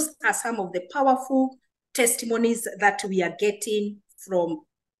 So those are some of the powerful testimonies that we are getting from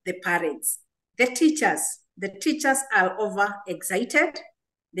the parents. The teachers are overexcited.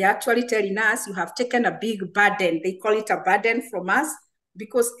 They're actually telling us, you have taken a big burden. They call it a burden from us,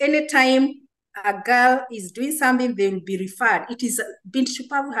 because anytime a girl is doing something, they will be referred. It is, Binti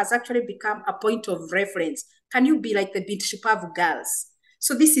Shupavu has actually become a point of reference. Can you be like the Binti Shupavu girls?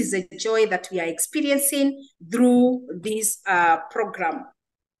 So this is a joy that we are experiencing through this program.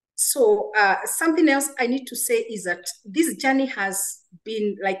 So something else I need to say is that this journey has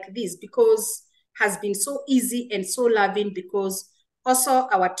been like this because has been so easy and so loving, because also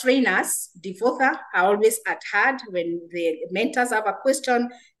our trainers, Devotha, are always at hand. When the mentors have a question,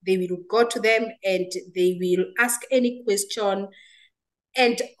 they will go to them and they will ask any question.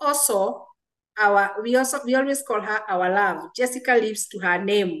 And also we always call her our love. Jessica lives to her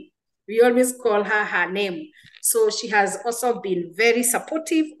name. We always call her name. So she has also been very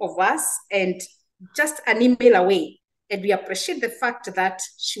supportive of us and just an email away. And we appreciate the fact that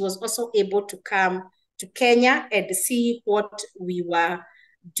she was also able to come to Kenya and see what we were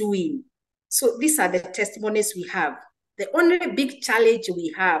doing. So these are the testimonies we have. The only big challenge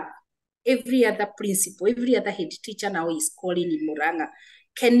we have, every other principal, every other head teacher now is calling in Murang'a,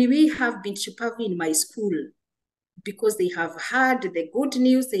 can we have Binti Shupavu in my school? Because they have heard the good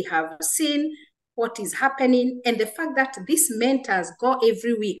news, they have seen what is happening, and the fact that these mentors go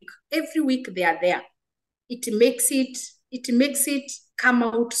every week they are there. It makes it come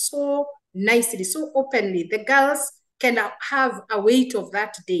out so nicely, so openly. The girls can have a weight of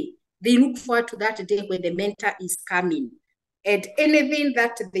that day. They look forward to that day when the mentor is coming. And anything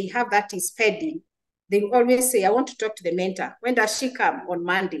that they have that is fading, they always say, I want to talk to the mentor. When does she come? On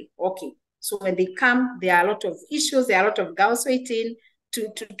Monday. Okay. So when they come, there are a lot of issues. There are a lot of girls waiting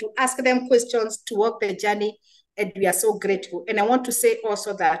to ask them questions, to walk the journey. And we are so grateful. And I want to say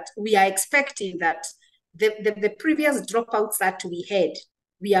also that we are expecting that the previous dropouts that we had,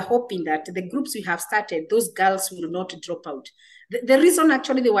 we are hoping that the groups we have started, those girls will not drop out. The reason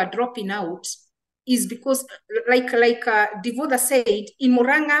actually they were dropping out is because, like Devotha said, in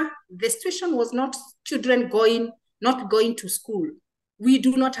Murang'a, the situation was not children not going to school. We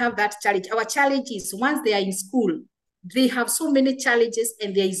do not have that challenge. Our challenge is once they are in school, they have so many challenges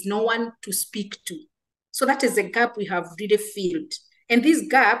and there is no one to speak to. So that is a gap we have really filled. And this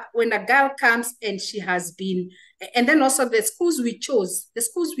gap, when a girl comes and she has been, and then also the schools we chose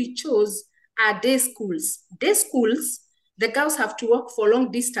are day schools. Day schools, the girls have to walk for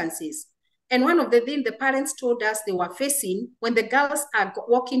long distances. And one of the things the parents told us they were facing when the girls are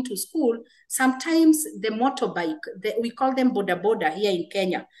walking to school, sometimes the motorbike, we call them boda boda here in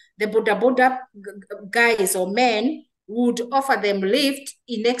Kenya, the boda boda guys or men would offer them lift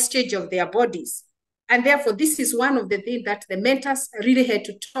in exchange of their bodies. And therefore, this is one of the things that the mentors really had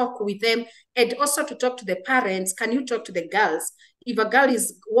to talk with them and also to talk to the parents. Can you talk to the girls? If a girl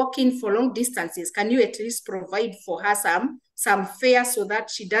is walking for long distances, can you at least provide for her some fare so that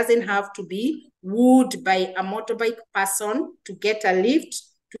she doesn't have to be wooed by a motorbike person to get a lift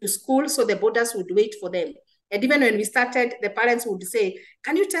to school, so the boarders would wait for them. And even when we started, the parents would say,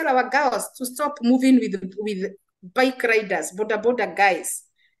 can you tell our girls to stop moving with bike riders, boda guys?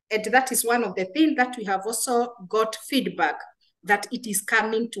 And that is one of the things that we have also got feedback that it is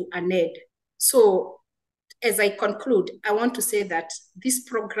coming to an end. So as I conclude, I want to say that this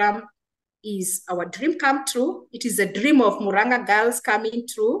program is our dream come true. It is a dream of Murang'a girls coming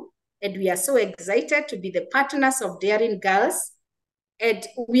true. And we are so excited to be the partners of Daring Girls. And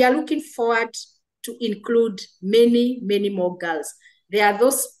we are looking forward to include many, many more girls. There are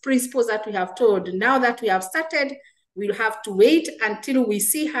those principles that we have told. Now that we have started, we'll have to wait until we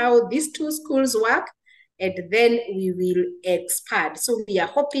see how these two schools work, and then we will expand. So we are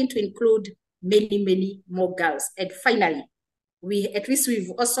hoping to include many, many more girls. And finally, we've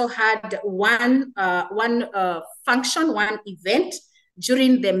also had one function, one event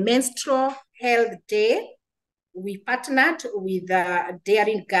during the Menstrual Health Day. We partnered with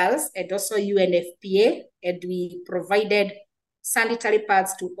Daring Girls and also UNFPA, and we provided sanitary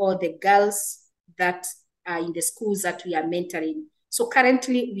pads to all the girls that are in the schools that we are mentoring. So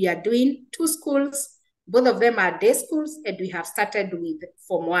currently we are doing 2 schools Both of them are day schools, and we have started with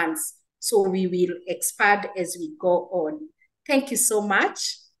Form 1s. So we will expand as we go on. Thank you so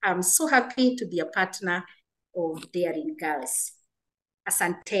much. I'm so happy to be a partner of Daring Girls.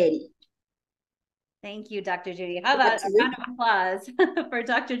 Asanteni. Thank you, Dr. Judy. How about a round of applause for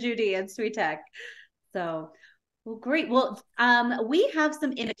Dr. Judy and CWE-TECH? So, well, great. Well, we have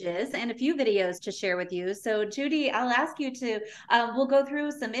some images and a few videos to share with you. So, Judy, I'll ask you to, we'll go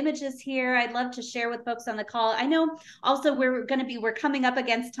through some images here. I'd love to share with folks on the call. I know also we're coming up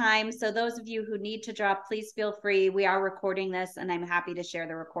against time. So those of you who need to drop, please feel free. We are recording this and I'm happy to share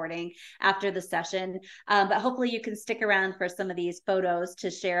the recording after the session. But hopefully you can stick around for some of these photos to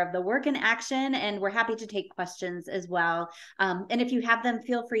share of the work in action. And we're happy to take questions as well. And if you have them,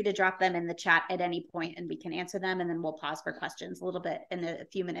 feel free to drop them in the chat at any point and we can answer them. And then we'll pause for questions a little bit in a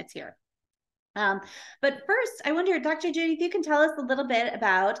few minutes here. But first, I wonder, Dr. Judy, if you can tell us a little bit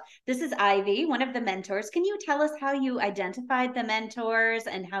about, this is Ivy, one of the mentors. Can you tell us how you identified the mentors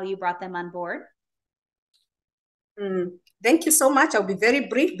and how you brought them on board? Thank you so much. I'll be very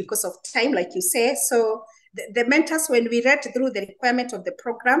brief because of time, like you say. So the mentors, when we read through the requirement of the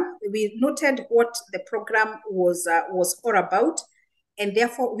program, we noted what the program was all about. And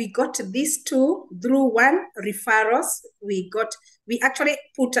therefore, we got these two through one referrals. We actually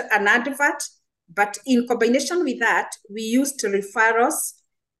put an advert, but in combination with that, we used referrals.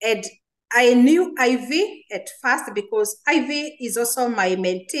 And I knew Ivy at first because Ivy is also my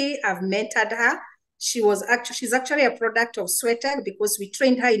mentee. I've mentored her. She's actually a product of CWE-TECH because we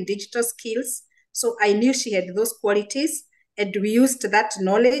trained her in digital skills. So I knew she had those qualities. And we used that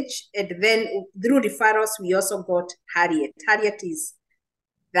knowledge. And then through referrals, we also got Harriet. Harriet is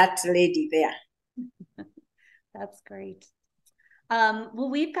that lady there. That's great. Well,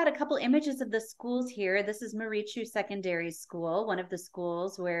 we've got a couple images of the schools here. This is Marichu Secondary School, one of the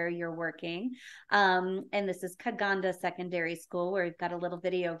schools where you're working. And this is Kaganda Secondary School, where we've got a little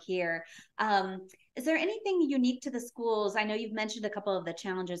video here. Is there anything unique to the schools? I know you've mentioned a couple of the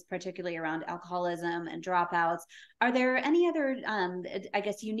challenges, particularly around alcoholism and dropouts. Are there any other, I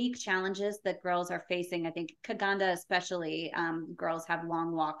guess, unique challenges that girls are facing? I think Kaganda especially, girls have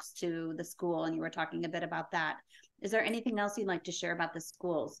long walks to the school, and you were talking a bit about that. Is there anything else you'd like to share about the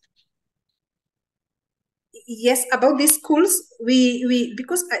schools? Yes, about these schools,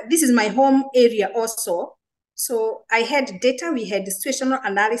 because this is my home area also. So I had data, we had situational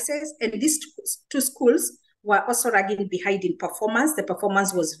analysis, and these two schools were also lagging behind in performance. The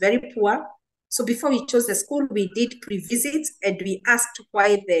performance was very poor. So before we chose the school, we did pre-visits and we asked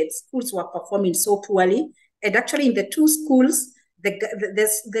why the schools were performing so poorly. And actually in the two schools,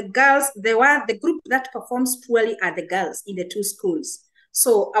 the girls, the group that performs poorly are the girls in the two schools.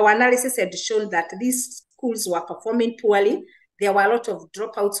 So our analysis had shown that these schools were performing poorly. There were a lot of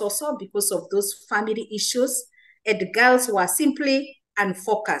dropouts also because of those family issues. And the girls were simply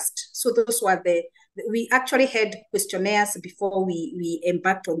unfocused. So those were we actually had questionnaires before we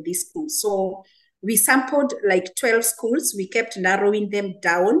embarked on this school. So we sampled like 12 schools. We kept narrowing them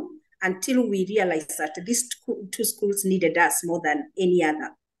down until we realized that these two schools needed us more than any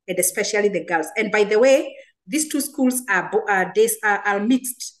other, and especially the girls. And by the way, these two schools are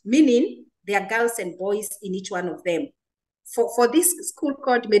mixed, meaning there are girls and boys in each one of them. For this school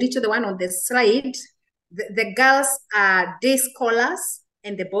called Mericho, the one on the slide, the girls are day scholars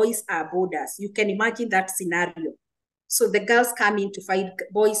and the boys are boarders. You can imagine that scenario. So the girls come in to find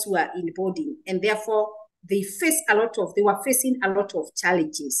boys who are in boarding, and therefore they were facing a lot of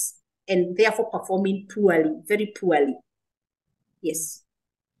challenges and therefore performing poorly, very poorly. Yes.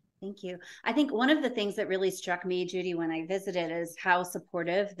 Thank you. I think one of the things that really struck me, Judy, when I visited is how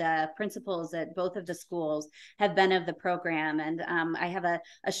supportive the principals at both of the schools have been of the program. And I have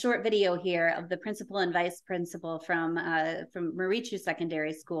a short video here of the principal and vice principal from Marichu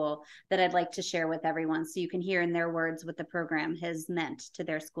Secondary School that I'd like to share with everyone so you can hear in their words what the program has meant to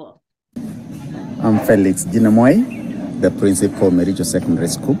their school. I'm Felix Dinamoy, the principal of Marichu Secondary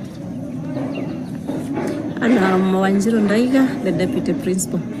School. And I'm Wanjiro Ndaiga, the deputy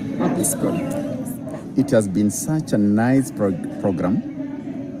principal of the school. It has been such a nice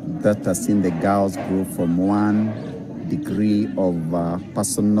program that has seen the girls grow from one degree of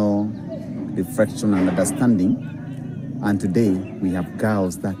personal reflection and understanding. And today we have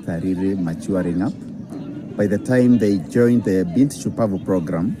girls that are really maturing up. By the time they joined the Binti Shupavu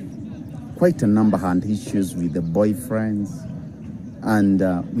program, quite a number had issues with the boyfriends. And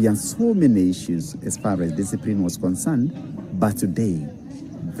we have so many issues as far as discipline was concerned. But today,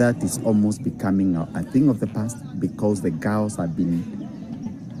 that is almost becoming a thing of the past because the girls have been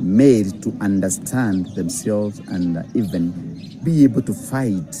made to understand themselves and even be able to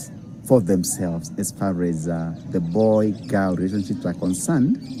fight for themselves as far as the boy-girl relationships are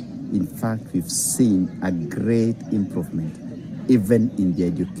concerned. In fact, we've seen a great improvement. Even in the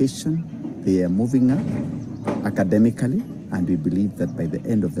education, they are moving up academically, and we believe that by the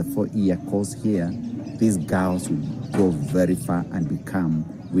end of the 4-year course here, these girls will go very far and become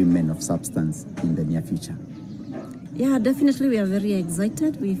women of substance in the near future. Yeah, definitely we are very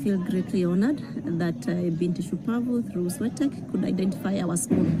excited. We feel greatly honored that Binti Shupavu through CWE-TECH could identify our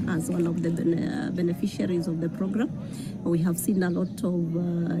school as one of the beneficiaries of the program. We have seen a lot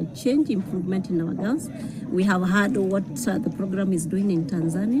of change, improvement in our girls. We have heard what the program is doing in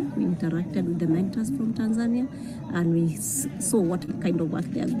Tanzania. We interacted with the mentors from Tanzania, and we saw what kind of work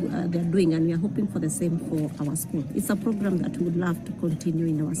they are doing, and we are hoping for the same for our school. It's a program that we would love to continue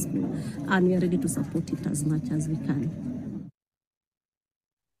in our school, and we are ready to support it as much as we can.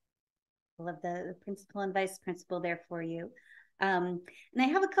 Love the principal and vice principal there for you. And I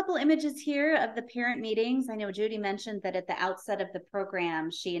have a couple images here of the parent meetings. I know Judy mentioned that at the outset of the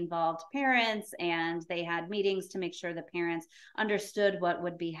program, she involved parents and they had meetings to make sure the parents understood what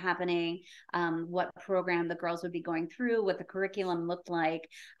would be happening, what program the girls would be going through, what the curriculum looked like.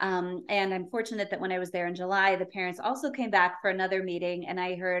 And I'm fortunate that when I was there in July, the parents also came back for another meeting, and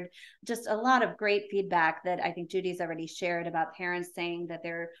I heard just a lot of great feedback that I think Judy's already shared about parents saying that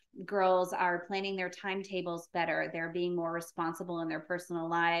their girls are planning their timetables better. They're being more responsible in their personal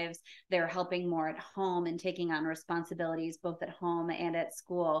lives. They're helping more at home and taking on responsibilities both at home and at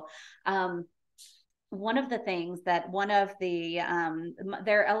school. One of the things that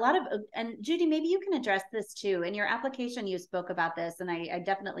there are a lot of, and Judy, maybe you can address this too. In your application, you spoke about this, and I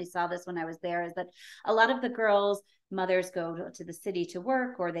definitely saw this when I was there, is that a lot of the girls, mothers go to the city to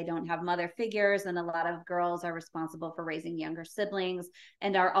work, or they don't have mother figures, and a lot of girls are responsible for raising younger siblings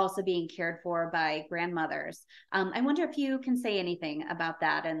and are also being cared for by grandmothers. I wonder if you can say anything about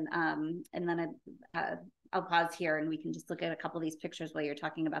that, and then I'll pause here and we can just look at a couple of these pictures while you're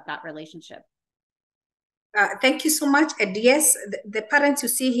talking about that relationship. Thank you so much. And yes, the parents you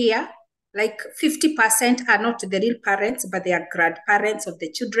see here, like 50% are not the real parents, but they are grandparents of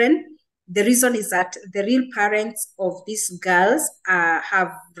the children. The reason is that the real parents of these girls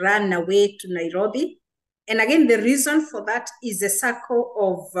have run away to Nairobi. And again, the reason for that is a circle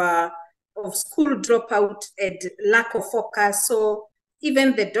of school dropout and lack of focus. So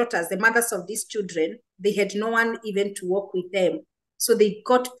even the daughters, the mothers of these children, they had no one even to work with them. So they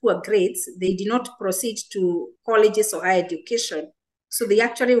got poor grades. They did not proceed to colleges or higher education. So they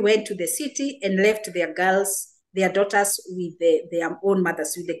actually went to the city and left their girls, their daughters with their own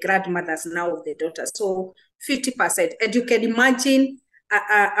mothers, with the grandmothers now of the daughters. So 50%. And you can imagine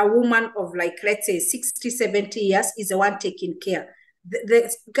a woman of like, let's say 60, 70 years is the one taking care.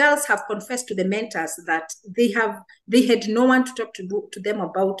 The girls have confessed to the mentors that they had no one to talk to them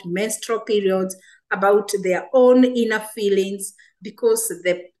about menstrual periods, about their own inner feelings, because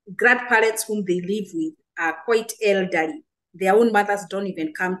the grandparents whom they live with are quite elderly. Their own mothers don't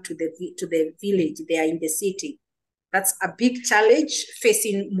even come to the village. They are in the city. That's a big challenge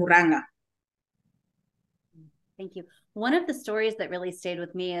facing Murang'a. Thank you. One of the stories that really stayed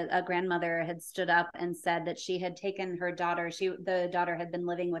with me, a grandmother had stood up and said that she had taken her daughter, the daughter had been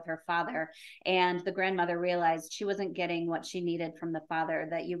living with her father, and the grandmother realized she wasn't getting what she needed from the father,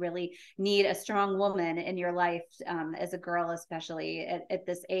 that you really need a strong woman in your life as a girl, especially at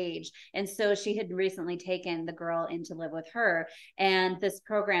this age. And so she had recently taken the girl in to live with her, and this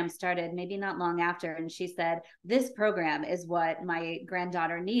program started maybe not long after, and she said, this program is what my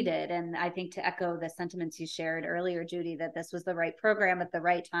granddaughter needed. And I think to echo the sentiments you shared earlier, Judy, that this was the right program at the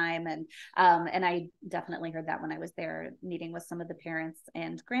right time. And I definitely heard that when I was there meeting with some of the parents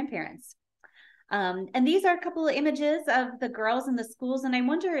and grandparents. And these are a couple of images of the girls in the schools. And I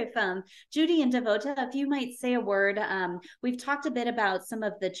wonder if Judy and Devota, if you might say a word. We've talked a bit about some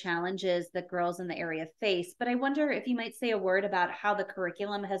of the challenges that girls in the area face, but I wonder if you might say a word about how the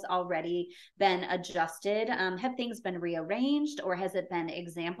curriculum has already been adjusted. Have things been rearranged, or has it been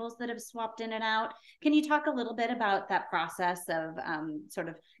examples that have swapped in and out? Can you talk a little bit about that process of sort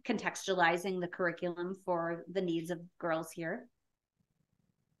of contextualizing the curriculum for the needs of girls here?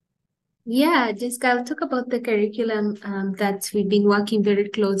 Yeah, Jessica, I'll talk about the curriculum that we've been working very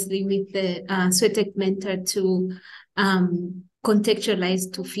closely with the CWE-TECH mentor to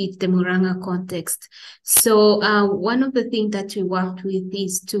contextualize to fit the Murang'a context. So one of the things that we worked with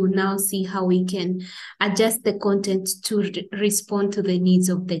is to now see how we can adjust the content to respond to the needs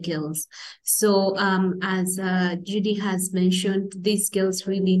of the girls. So as Judy has mentioned, these girls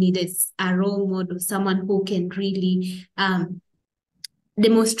really need a role model, someone who can really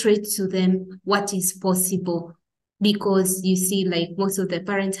demonstrate to them what is possible because you see like most of the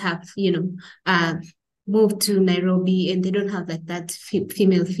parents have, moved to Nairobi and they don't have like that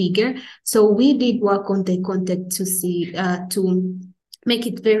female figure. So we did work on the content to see, to make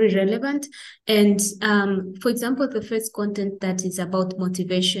it very relevant. And for example, the first content that is about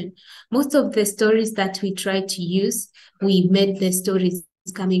motivation, most of the stories that we try to use, we made the stories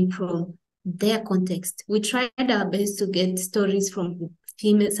coming from their context. We tried our best to get stories from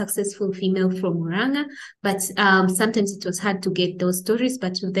successful female from Murang'a, but sometimes it was hard to get those stories.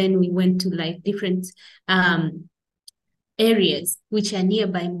 But then we went to like different areas which are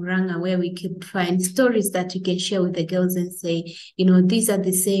nearby Murang'a, where we could find stories that you can share with the girls and say, these are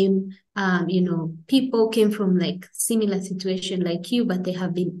the same, people came from like similar situation like you, but they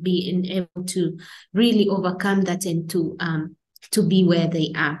have been able to really overcome that and to be where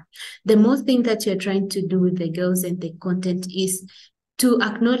they are. The most thing that you're trying to do with the girls and the content is to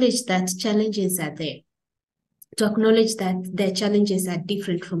acknowledge that challenges are there, to acknowledge that their challenges are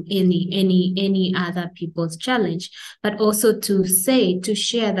different from any other people's challenge, but also to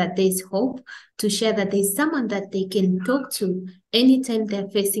share that there's hope, to share that there's someone that they can talk to anytime they're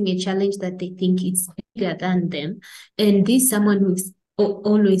facing a challenge that they think is bigger than them. And this someone who's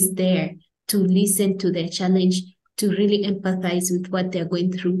always there to listen to their challenge, to really empathize with what they're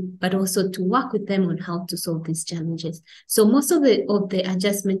going through, but also to work with them on how to solve these challenges. So most of the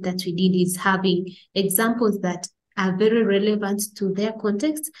adjustment that we did is having examples that are very relevant to their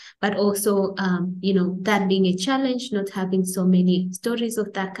context, but also, that being a challenge, not having so many stories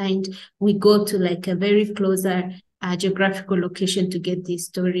of that kind, we go to like a very closer geographical location to get these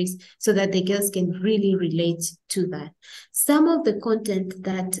stories so that the girls can really relate to that. Some of the content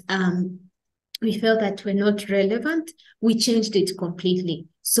that we felt that were not relevant, we changed it completely.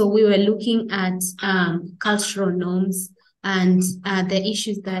 So we were looking at cultural norms and the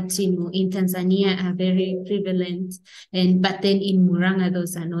issues that, in Tanzania are very prevalent, but then in Murang'a,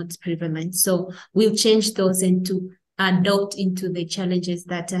 those are not prevalent. So we'll change those and to adopt into the challenges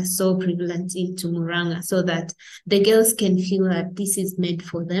that are so prevalent into Murang'a, so that the girls can feel that this is meant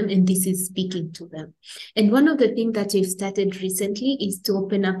for them and this is speaking to them. And one of the things that we've started recently is to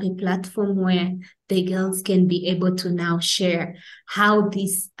open up a platform where the girls can be able to now share how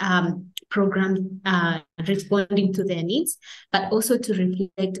this program responding to their needs, but also to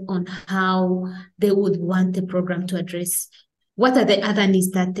reflect on how they would want the program to address. What are the other needs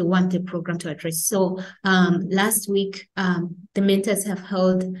that they want the program to address? So last week, the mentors have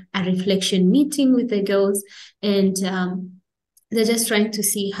held a reflection meeting with the girls, and they're just trying to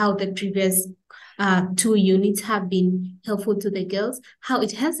see how the previous 2 units have been helpful to the girls, how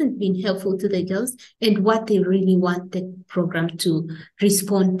it hasn't been helpful to the girls, and what they really want the program to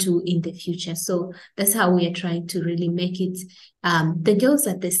respond to in the future. So that's how we are trying to really make it the girls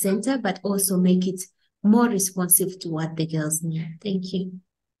at the center, but also make it more responsive to what the girls need. Thank you.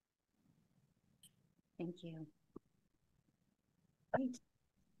 Thank you. Great.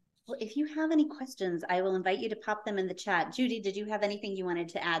 Well, if you have any questions, I will invite you to pop them in the chat. Judy, did you have anything you wanted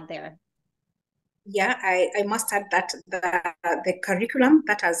to add there? Yeah, I must add that the curriculum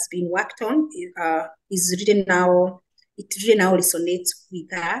that has been worked on is really now, it really now resonates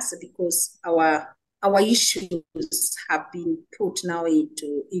with us, because our issues have been put now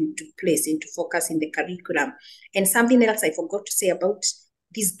into place, into focus in the curriculum. And something else I forgot to say about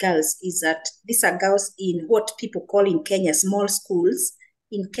these girls is that these are girls in what people call in Kenya small schools.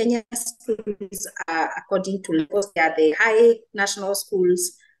 In Kenya, schools according to levels, they are the high national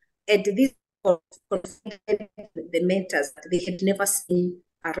schools, and these the mentors, they had never seen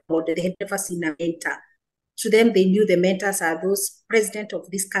a role, they had never seen a mentor. To them, they knew the mentors are those president of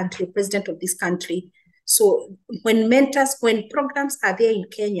this country. So when programs are there in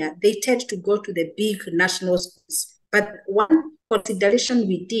Kenya, they tend to go to the big national schools. But one consideration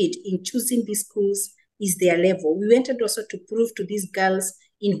we did in choosing these schools is their level. We wanted also to prove to these girls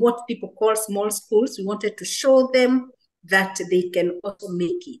in what people call small schools, we wanted to show them that they can also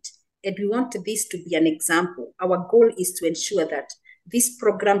make it. And we want this to be an example. Our goal is to ensure that this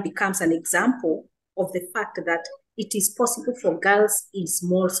program becomes an example of the fact that it is possible for girls in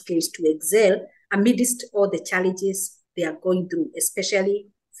small schools to excel amidst all the challenges they are going through, especially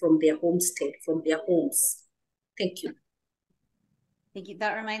from their homestead, from their homes. Thank you. Thank you.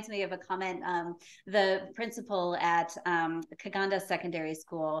 That reminds me of a comment. The principal at Kaganda Secondary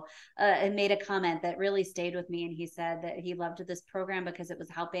School made a comment that really stayed with me. And he said that he loved this program because it was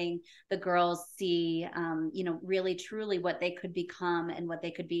helping the girls see, really truly what they could become and what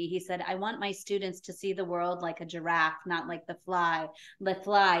they could be. He said, I want my students to see the world like a giraffe, not like the fly. The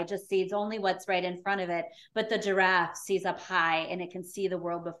fly just sees only what's right in front of it, but the giraffe sees up high and it can see the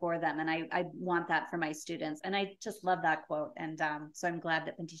world before them. And I want that for my students. And I just love that quote. And so I'm glad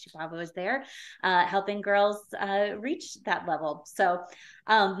that Binti Shupavu is there helping girls reach that level. So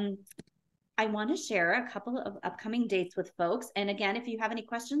I want to share a couple of upcoming dates with folks. And again, if you have any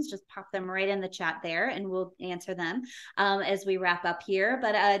questions, just pop them right in the chat there and we'll answer them as we wrap up here.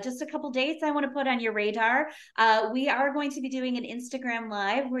 But just a couple dates I want to put on your radar. We are going to be doing an Instagram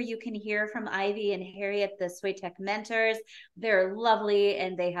Live where you can hear from Ivy and Harriet, the CWE-TECH mentors. They're lovely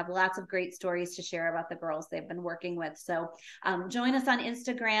and they have lots of great stories to share about the girls they've been working with. So join us on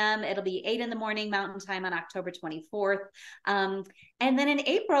Instagram. It'll be 8 in the morning Mountain Time on October 24th. And then in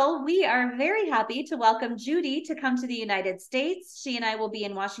April, we are very happy to welcome Judy to come to the United States. She and I will be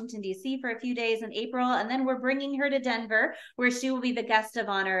in Washington, D.C. for a few days in April, and then we're bringing her to Denver, where she will be the guest of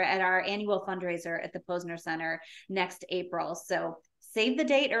honor at our annual fundraiser at the Posner Center next April. So save the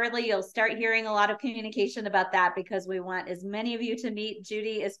date early. You'll start hearing a lot of communication about that because we want as many of you to meet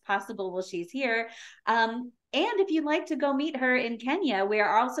Judy as possible while she's here. And if you'd like to go meet her in Kenya, we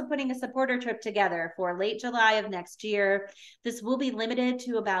are also putting a supporter trip together for late July of next year. This will be limited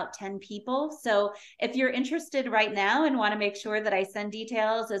to about 10 people. So if you're interested right now and want to make sure that I send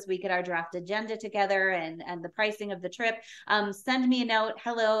details as we get our draft agenda together and the pricing of the trip, send me a note,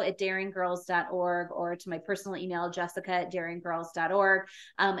 hello@daringgirls.org, or to my personal email, jessica@daringgirls.org,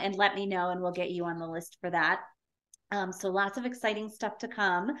 and let me know and we'll get you on the list for that. So lots of exciting stuff to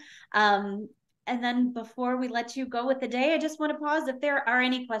come. And then before we let you go with the day, I just want to pause if there are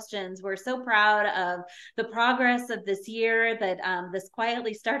any questions. We're so proud of the progress of this year that this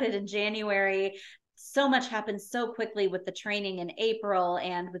quietly started in January. So much happened so quickly with the training in April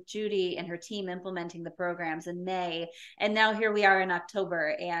and with Judy and her team implementing the programs in May. And now here we are in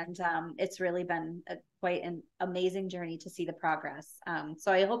October, and it's really been quite an amazing journey to see the progress.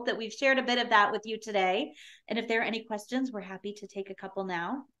 So I hope that we've shared a bit of that with you today. And if there are any questions, we're happy to take a couple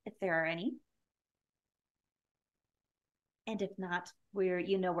now, if there are any. And if not,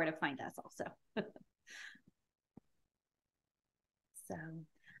 you know where to find us also. So,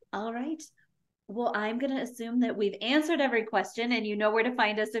 all right. Well, I'm going to assume that we've answered every question and you know where to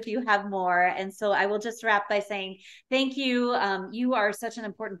find us if you have more. And so I will just wrap by saying thank you. You are such an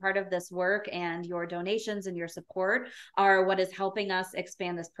important part of this work, and your donations and your support are what is helping us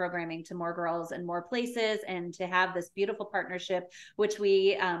expand this programming to more girls and more places, and to have this beautiful partnership, which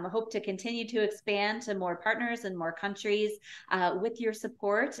we hope to continue to expand to more partners and more countries with your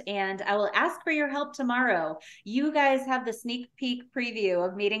support. And I will ask for your help tomorrow. You guys have the sneak peek preview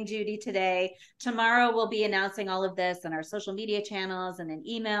of meeting Judy today. Tomorrow we'll be announcing all of this on our social media channels and an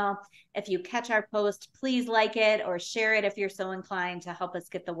email. If you catch our post, please like it or share it if you're so inclined to help us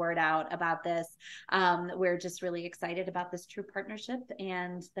get the word out about this. We're just really excited about this true partnership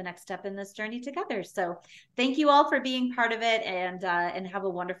and the next step in this journey together. So thank you all for being part of it, and have a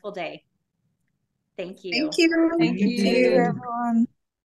wonderful day. Thank you. Thank you. Thank you, everyone.